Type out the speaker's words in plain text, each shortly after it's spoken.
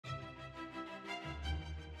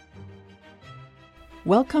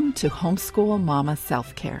Welcome to Homeschool Mama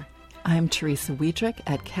Self-Care. I'm Teresa Wiedrich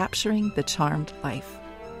at Capturing the Charmed Life.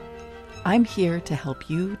 I'm here to help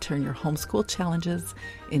you turn your homeschool challenges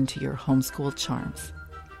into your homeschool charms.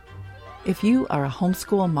 If you are a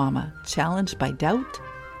homeschool mama challenged by doubt,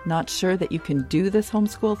 not sure that you can do this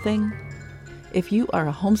homeschool thing, if you are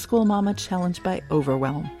a homeschool mama challenged by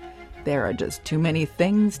overwhelm, there are just too many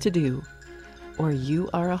things to do, or you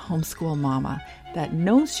are a homeschool mama that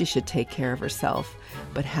knows she should take care of herself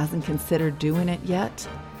but hasn't considered doing it yet,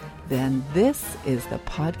 then this is the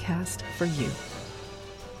podcast for you.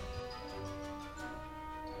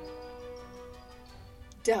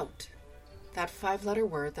 Doubt, that 5-letter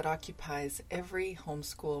word that occupies every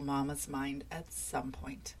homeschool mama's mind at some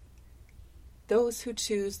point. Those who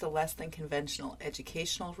choose the less than conventional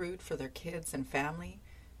educational route for their kids and family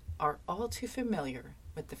are all too familiar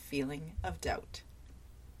with the feeling of doubt.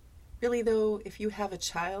 Really though, if you have a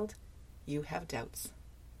child, you have doubts.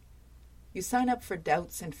 You sign up for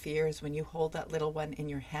doubts and fears when you hold that little one in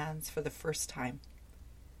your hands for the first time.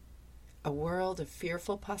 A world of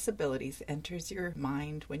fearful possibilities enters your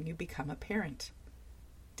mind when you become a parent.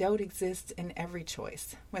 Doubt exists in every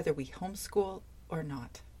choice, whether we homeschool or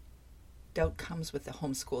not. Doubt comes with the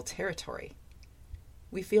homeschool territory.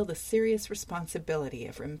 We feel the serious responsibility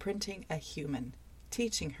of imprinting a human,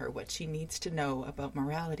 teaching her what she needs to know about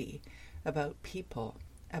morality, about people,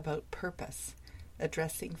 about purpose,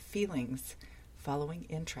 addressing feelings, following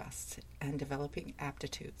interests, and developing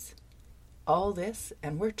aptitudes. All this,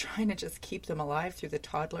 and we're trying to just keep them alive through the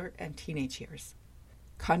toddler and teenage years.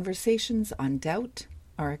 Conversations on doubt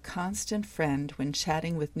are a constant friend when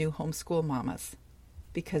chatting with new homeschool mamas,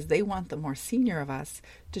 because they want the more senior of us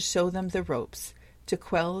to show them the ropes, to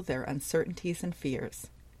quell their uncertainties and fears.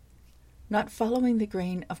 Not following the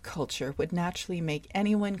grain of culture would naturally make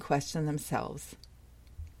anyone question themselves.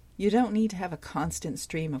 You don't need to have a constant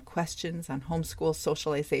stream of questions on homeschool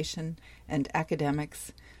socialization and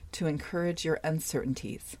academics to encourage your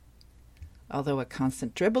uncertainties. Although a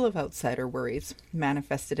constant dribble of outsider worries,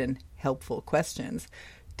 manifested in helpful questions,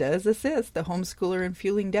 does assist the homeschooler in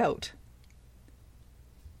fueling doubt.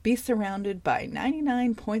 Be surrounded by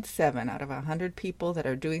 99.7 out of 100 people that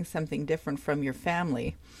are doing something different from your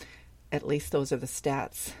family. At least those are the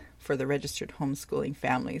stats for the registered homeschooling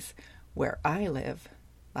families where I live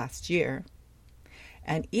last year.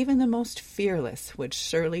 And even the most fearless would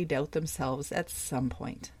surely doubt themselves at some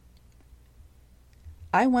point.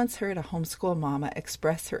 I once heard a homeschool mama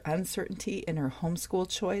express her uncertainty in her homeschool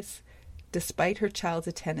choice despite her child's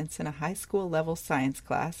attendance in a high school level science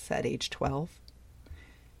class at age 12,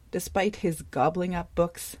 despite his gobbling up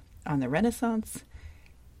books on the Renaissance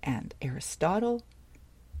and Aristotle,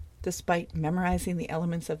 despite memorizing the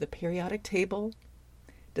elements of the periodic table,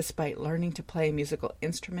 despite learning to play a musical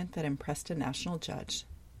instrument that impressed a national judge.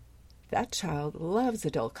 That child loves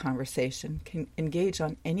adult conversation, can engage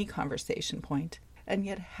on any conversation point, and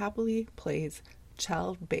yet happily plays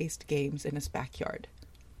child-based games in his backyard.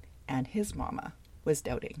 And his mama was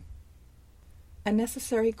doubting. A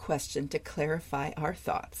necessary question to clarify our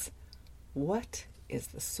thoughts. What is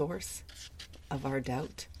the source of our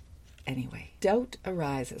doubt anyway? Doubt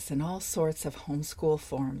arises in all sorts of homeschool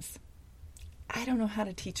forms. I don't know how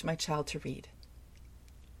to teach my child to read.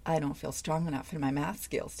 I don't feel strong enough in my math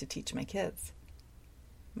skills to teach my kids.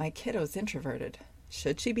 My kiddo's introverted.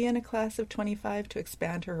 Should she be in a class of 25 to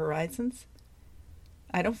expand her horizons?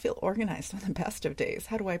 I don't feel organized on the best of days.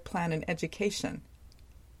 How do I plan an education?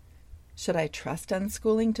 Should I trust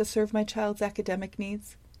unschooling to serve my child's academic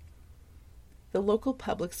needs? The local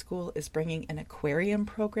public school is bringing an aquarium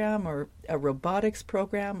program or a robotics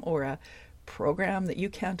program or a program that you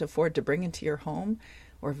can't afford to bring into your home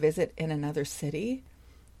or visit in another city.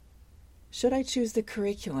 Should I choose the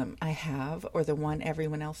curriculum I have or the one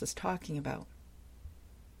everyone else is talking about?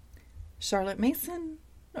 Charlotte Mason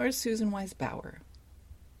or Susan Wise Bauer?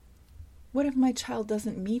 What if my child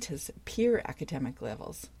doesn't meet his peer academic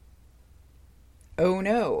levels? Oh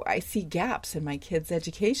no, I see gaps in my kid's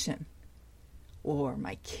education. Or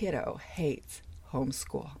my kiddo hates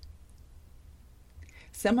homeschool.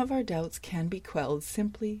 Some of our doubts can be quelled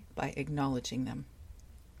simply by acknowledging them.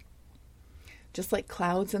 Just like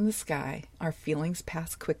clouds in the sky, our feelings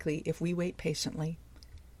pass quickly if we wait patiently.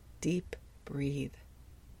 Deep breathe.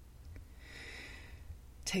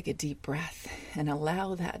 Take a deep breath and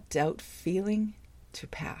allow that doubt feeling to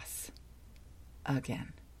pass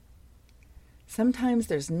again. Sometimes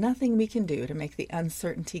there's nothing we can do to make the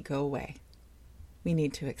uncertainty go away. We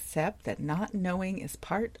need to accept that not knowing is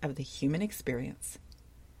part of the human experience.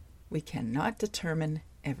 We cannot determine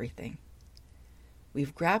everything.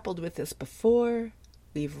 We've grappled with this before,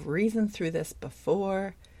 We've reasoned through this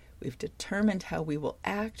before. We've determined how we will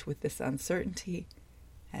act with this uncertainty.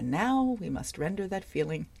 And now we must render that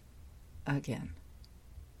feeling again.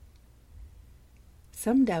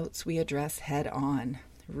 Some doubts we address head on,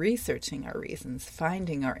 researching our reasons,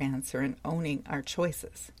 finding our answer, and owning our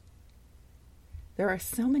choices. There are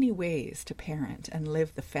so many ways to parent and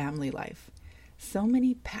live the family life, so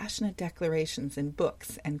many passionate declarations in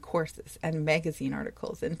books and courses and magazine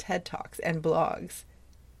articles and TED Talks and blogs.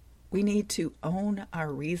 We need to own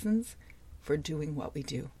our reasons for doing what we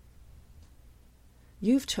do.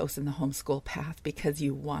 You've chosen the homeschool path because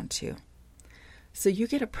you want to. So you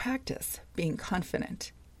get to practice being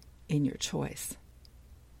confident in your choice.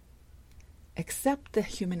 Accept the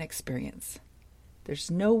human experience.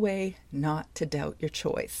 There's no way not to doubt your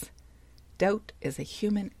choice. Doubt is a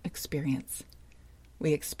human experience.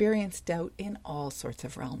 We experience doubt in all sorts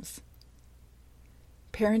of realms.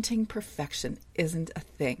 Parenting perfection isn't a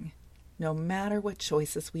thing, no matter what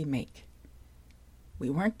choices we make. We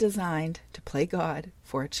weren't designed to play God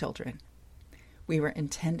for our children. We were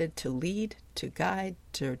intended to lead, to guide,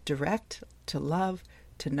 to direct, to love,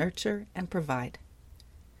 to nurture, and provide.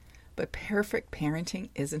 But perfect parenting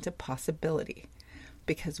isn't a possibility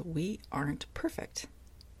because we aren't perfect.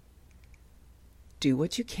 Do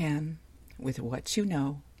what you can with what you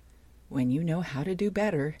know. When you know how to do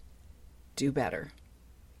better, do better.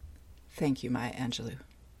 Thank you, Maya Angelou.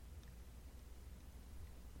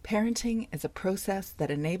 Parenting is a process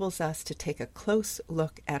that enables us to take a close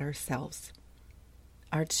look at ourselves.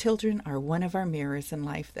 Our children are one of our mirrors in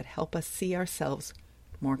life that help us see ourselves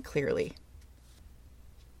more clearly.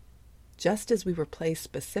 Just as we were placed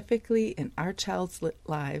specifically in our child's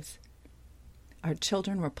lives, our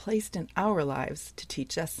children were placed in our lives to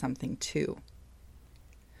teach us something too.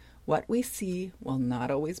 What we see will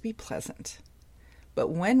not always be pleasant, but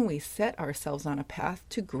when we set ourselves on a path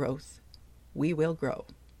to growth, we will grow.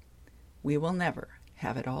 We will never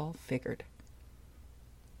have it all figured.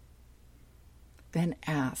 Then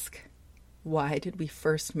ask, why did we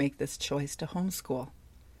first make this choice to homeschool?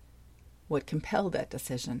 What compelled that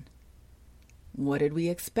decision? What did we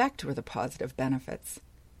expect were the positive benefits?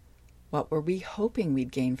 What were we hoping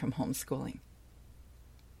we'd gain from homeschooling?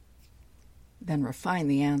 Then refine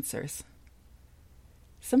the answers.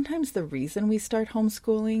 Sometimes the reason we start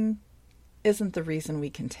homeschooling isn't the reason we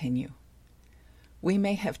continue. We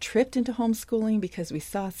may have tripped into homeschooling because we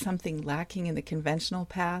saw something lacking in the conventional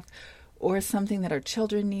path or something that our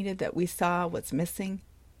children needed that we saw was missing.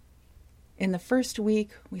 In the first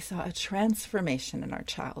week, we saw a transformation in our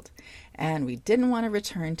child, and we didn't want to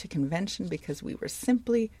return to convention because we were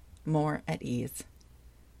simply more at ease.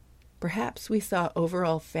 Perhaps we saw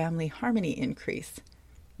overall family harmony increase.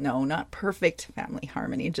 No, not perfect family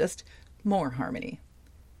harmony, just more harmony.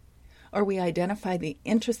 Or we identified the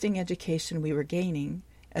interesting education we were gaining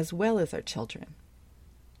as well as our children.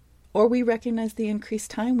 Or we recognized the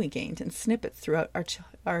increased time we gained in snippets throughout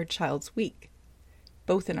our child's week,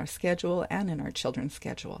 both in our schedule and in our children's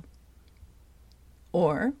schedule.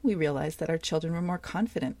 Or we realized that our children were more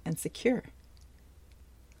confident and secure.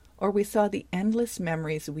 Or we saw the endless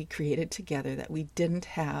memories we created together that we didn't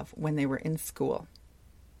have when they were in school.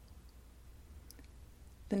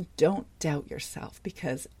 Then don't doubt yourself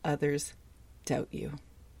because others doubt you.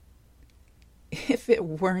 If it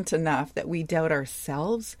weren't enough that we doubt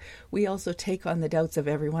ourselves, we also take on the doubts of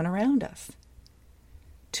everyone around us.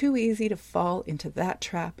 Too easy to fall into that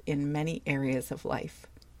trap in many areas of life.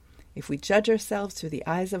 If we judge ourselves through the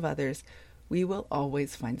eyes of others, we will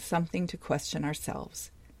always find something to question ourselves.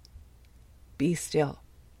 Be still.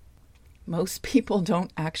 Most people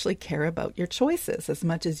don't actually care about your choices as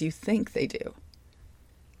much as you think they do.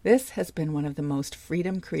 This has been one of the most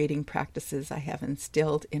freedom-creating practices I have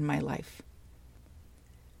instilled in my life.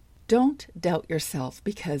 Don't doubt yourself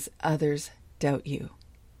because others doubt you.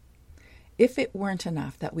 If it weren't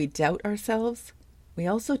enough that we doubt ourselves, we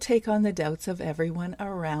also take on the doubts of everyone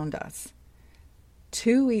around us.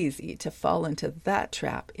 Too easy to fall into that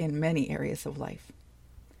trap in many areas of life.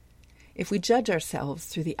 If we judge ourselves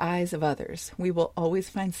through the eyes of others, we will always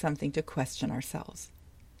find something to question ourselves.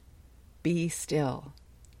 Be still.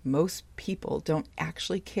 Most people don't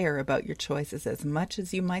actually care about your choices as much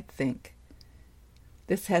as you might think.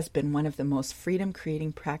 This has been one of the most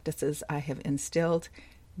freedom-creating practices I have instilled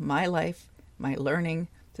in my life, my learning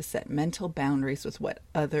to set mental boundaries with what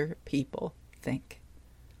other people think.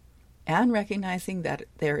 And recognizing that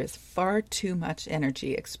there is far too much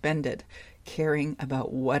energy expended caring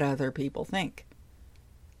about what other people think.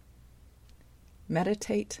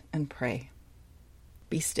 Meditate and pray.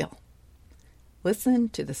 Be still. Listen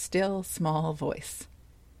to the still, small voice.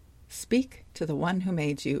 Speak to the one who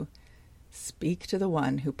made you. Speak to the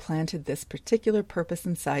one who planted this particular purpose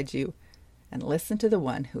inside you, and listen to the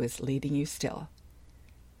one who is leading you still.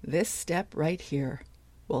 This step right here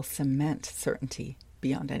will cement certainty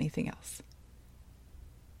beyond anything else.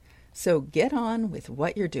 So get on with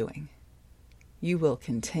what you're doing. You will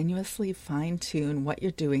continuously fine-tune what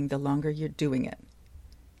you're doing the longer you're doing it.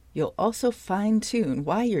 You'll also fine-tune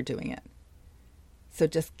why you're doing it. So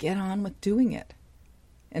just get on with doing it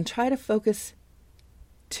and try to focus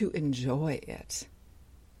to enjoy it.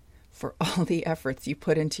 For all the efforts you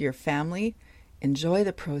put into your family, enjoy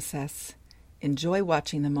the process, enjoy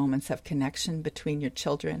watching the moments of connection between your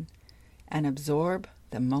children, and absorb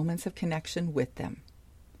the moments of connection with them.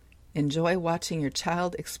 Enjoy watching your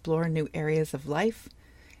child explore new areas of life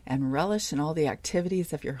and relish in all the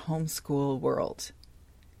activities of your homeschool world.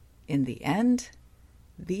 In the end,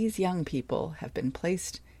 these young people have been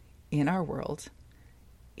placed in our world.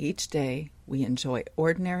 Each day we enjoy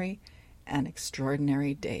ordinary and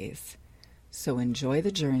extraordinary days. So enjoy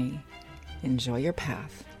the journey, enjoy your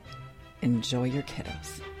path, enjoy your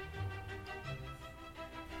kiddos.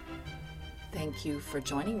 Thank you for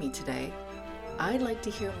joining me today. I'd like to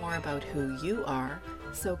hear more about who you are,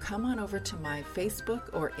 so come on over to my Facebook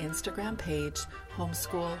or Instagram page,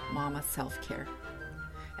 Homeschool Mama Self-Care.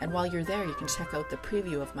 And while you're there, you can check out the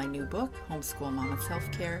preview of my new book, Homeschool Mama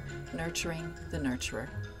Self-Care, Nurturing the Nurturer.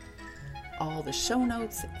 All the show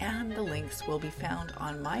notes and the links will be found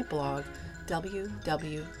on my blog,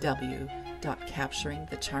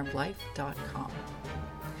 www.capturingthecharmedlife.com.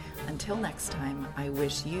 Until next time, I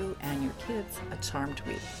wish you and your kids a charmed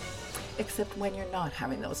week. Except when you're not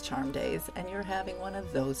having those charm days and you're having one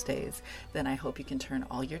of those days, then I hope you can turn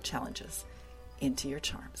all your challenges into your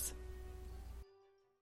charms.